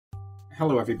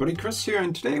Hello everybody, Chris here,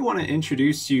 and today I want to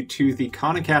introduce you to the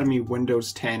Khan Academy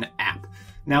Windows 10 app.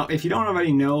 Now, if you don't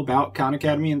already know about Khan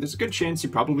Academy, and there's a good chance you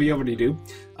probably already do,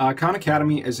 Khan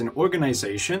Academy is an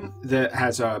organization that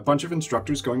has a bunch of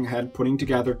instructors going ahead putting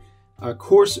together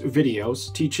course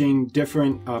videos teaching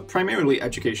different, primarily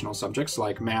educational subjects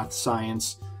like math,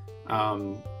 science,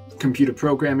 computer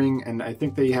programming, and I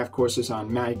think they have courses on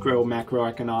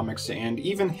macroeconomics, and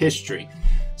even history.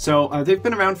 So they've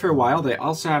been around for a while. They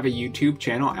also have a YouTube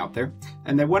channel out there,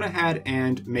 and they went ahead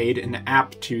and made an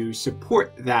app to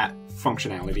support that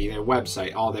functionality, their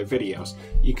website, all their videos.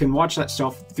 You can watch that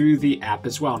stuff through the app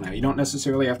as well now. You don't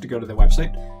necessarily have to go to the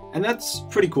website, and that's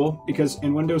pretty cool because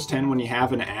in Windows 10, when you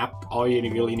have an app, all you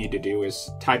really need to do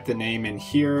is type the name in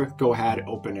here, go ahead,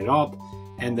 open it up,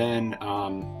 and then,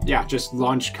 just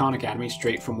launch Khan Academy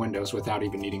straight from Windows without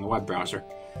even needing a web browser.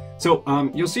 So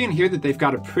you'll see in here that they've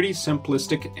got a pretty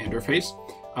simplistic interface.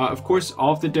 Of course,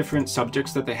 all of the different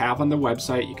subjects that they have on the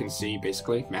website, you can see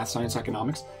basically math, science,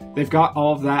 economics. They've got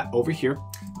all of that over here.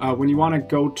 When you want to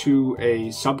go to a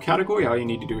subcategory, all you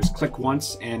need to do is click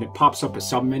once and it pops up a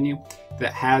submenu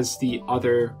that has the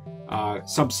other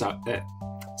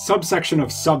subsection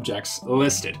of subjects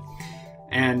listed.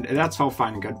 And that's all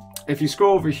fine and good. If you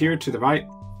scroll over here to the right,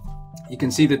 you can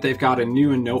see that they've got a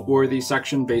new and noteworthy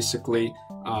section, basically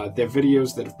their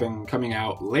videos that have been coming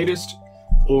out latest,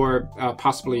 or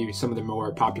possibly some of the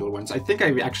more popular ones. I think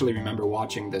I actually remember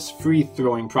watching this free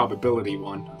throwing probability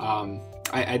one.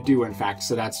 I do, in fact,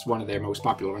 so that's one of their most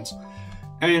popular ones.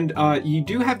 And you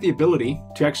do have the ability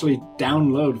to actually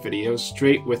download videos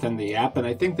straight within the app, and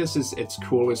I think this is its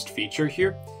coolest feature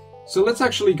here. So let's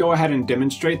actually go ahead and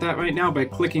demonstrate that right now by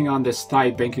clicking on this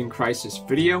Thai banking crisis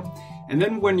video. And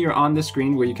then when you're on the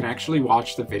screen where you can actually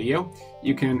watch the video,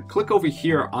 you can click over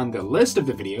here on the list of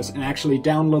the videos and actually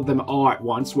download them all at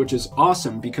once, which is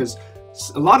awesome because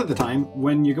a lot of the time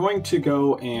when you're going to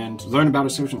go and learn about a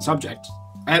certain subject,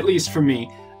 at least for me,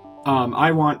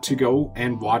 I want to go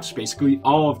and watch basically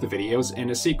all of the videos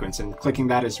in a sequence, and clicking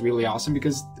that is really awesome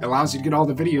because it allows you to get all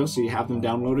the videos so you have them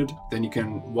downloaded, then you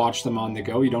can watch them on the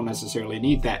go. You don't necessarily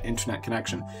need that internet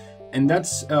connection. And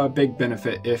that's a big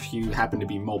benefit if you happen to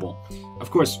be mobile.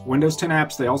 Of course, Windows 10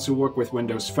 apps, they also work with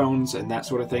Windows phones and that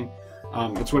sort of thing.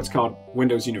 It's what's called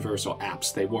Windows Universal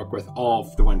Apps. They work with all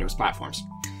of the Windows platforms.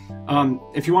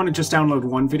 If you want to just download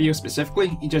one video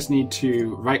specifically, you just need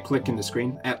to right-click in the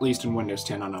screen, at least in Windows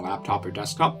 10 on a laptop or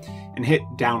desktop, and hit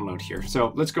download here.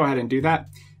 So let's go ahead and do that.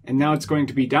 And now it's going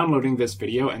to be downloading this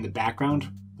video in the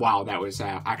background. Wow, that was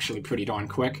actually pretty darn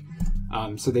quick.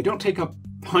 So they don't take up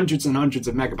hundreds and hundreds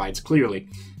of megabytes, clearly.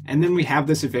 And then we have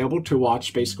this available to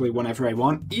watch basically whenever I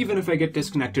want, even if I get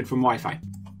disconnected from Wi-Fi.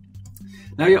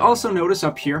 Now you also notice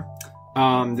up here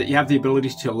that you have the ability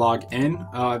to log in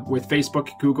with Facebook,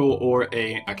 Google, or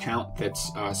an account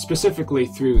that's specifically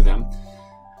through them.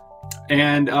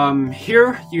 And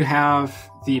here you have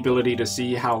the ability to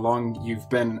see how long you've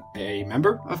been a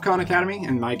member of Khan Academy.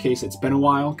 In my case, it's been a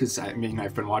while because I've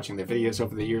been watching their videos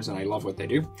over the years and I love what they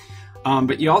do.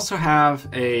 But you also have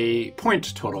a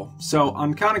point total. So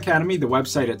on Khan Academy, the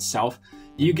website itself,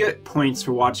 you get points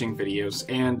for watching videos,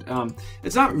 and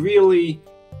it's not really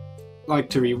like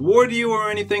to reward you or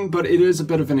anything, but it is a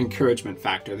bit of an encouragement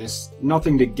factor. There's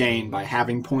nothing to gain by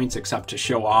having points except to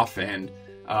show off and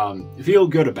feel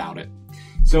good about it.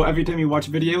 So every time you watch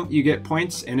a video, you get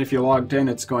points, and if you're logged in,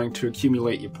 it's going to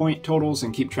accumulate your point totals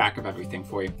and keep track of everything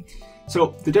for you.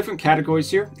 So the different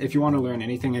categories here, if you want to learn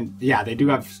anything, and yeah, they do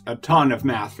have a ton of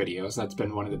math videos. That's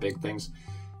been one of the big things.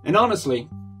 And honestly,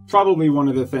 probably one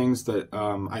of the things that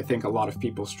I think a lot of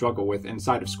people struggle with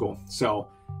inside of school. So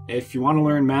if you want to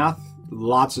learn math,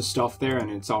 lots of stuff there,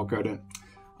 and it's all good.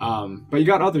 But you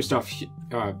got other stuff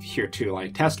here too,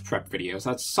 like test prep videos.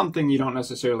 That's something you don't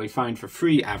necessarily find for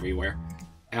free everywhere.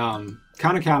 Khan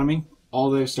Academy, all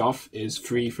their stuff is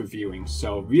free for viewing.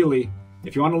 So really,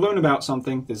 if you want to learn about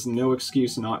something, there's no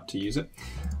excuse not to use it.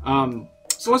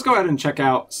 So let's go ahead and check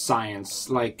out science,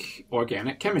 like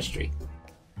organic chemistry.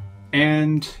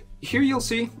 And here you'll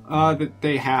see that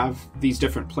they have these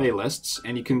different playlists,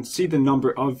 and you can see the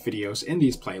number of videos in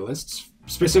these playlists.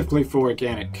 Specifically for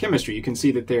organic chemistry, you can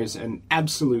see that there's an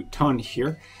absolute ton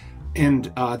here,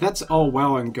 and that's all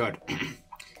well and good.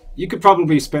 You could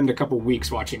probably spend a couple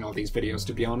weeks watching all these videos,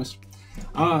 to be honest.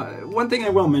 One thing I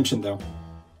will mention, though,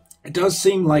 it does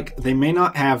seem like they may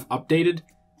not have updated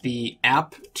the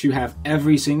app to have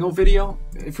every single video.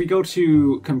 If we go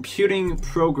to computing,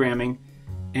 programming,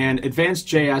 and advanced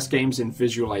JS games and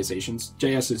visualizations,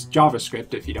 JS is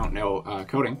JavaScript if you don't know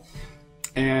coding.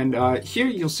 And here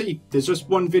you'll see there's just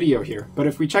one video here. But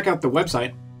if we check out the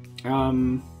website,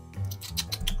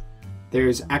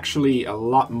 there's actually a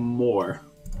lot more.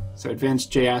 So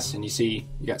advanced JS, and you see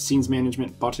you got scenes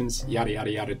management, buttons, yada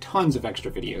yada yada, tons of extra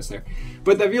videos there.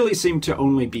 But they really seem to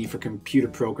only be for computer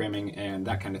programming and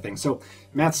that kind of thing. So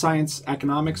math, science,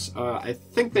 economics, I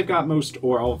think they've got most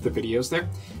or all of the videos there.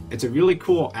 It's a really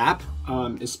cool app,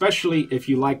 especially if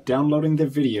you like downloading the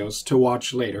videos to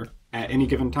watch later at any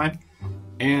given time.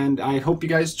 And I hope you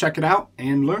guys check it out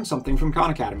and learn something from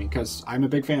Khan Academy, because I'm a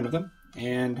big fan of them,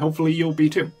 and hopefully you'll be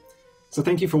too. So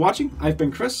thank you for watching. I've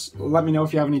been Chris. Let me know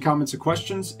if you have any comments or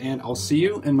questions, and I'll see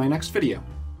you in my next video.